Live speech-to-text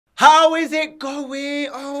How is it going?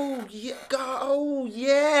 Oh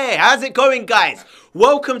yeah. How's it going, guys?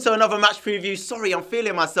 Welcome to another match preview. Sorry, I'm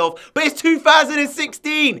feeling myself, but it's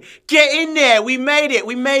 2016. Get in there. We made it.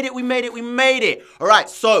 We made it. All right,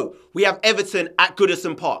 so we have Everton at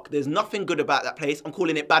Goodison Park. There's nothing good about that place. I'm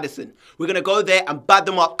calling it Goodison. We're going to go there and bad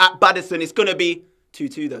them up at Goodison. It's going to be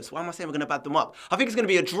 2-2 though. So why am I saying we're going to bad them up? I think it's going to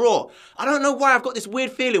be a draw. I don't know why I've got this weird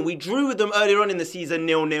feeling. We drew with them earlier on in the season,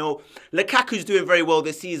 0-0. Lukaku's doing very well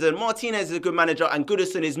this season. Martinez is a good manager and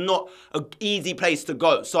Goodison is not an easy place to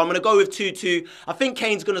go. So I'm going to go with 2-2. I think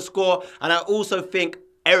Kane's going to score and I also think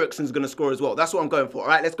Eriksen's going to score as well. That's what I'm going for. All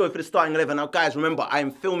right, let's go for the starting 11. Now, guys, remember, I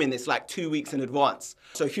am filming this like 2 weeks in advance.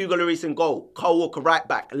 So Hugo Lloris in goal. Kyle Walker right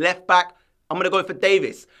back. Left back, I'm going to go for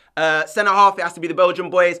Davis. Centre half, it has to be the Belgian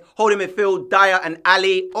boys. Holding midfield, Dyer and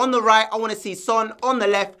Ali. On the right, I want to see Son. On the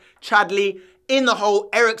left, Chadley. In the hole,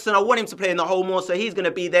 Eriksen. I want him to play in the hole more, so he's going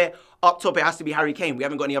to be there. Up top, it has to be Harry Kane. We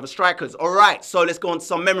haven't got any other strikers. All right, so let's go on to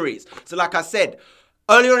some memories. So like I said,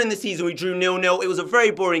 earlier on in the season, we drew 0-0. It was a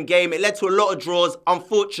very boring game. It led to a lot of draws.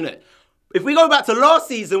 Unfortunate. If we go back to last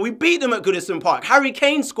season, we beat them at Goodison Park. Harry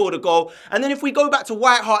Kane scored a goal. And then if we go back to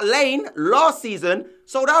White Hart Lane, last season,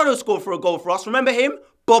 Soldado scored for a goal for us. Remember him?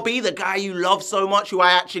 Bobby, the guy you love so much, who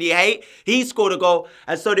I actually hate. He scored a goal,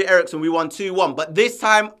 and so did Eriksen. We won 2-1. But this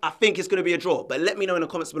time, I think it's going to be a draw. But let me know in the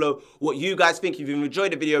comments below what you guys think. If you've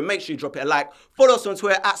enjoyed the video, make sure you drop it a like. Follow us on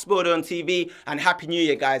Twitter, at Spurred On TV. And Happy New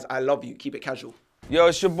Year, guys. I love you. Keep it casual. Yo,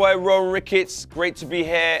 it's your boy, Ron Ricketts. Great to be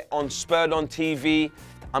here on Spurred On TV.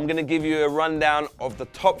 I'm going to give you a rundown of the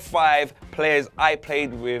top 5 players I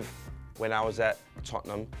played with when I was at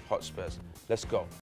Tottenham Hotspurs. Let's go.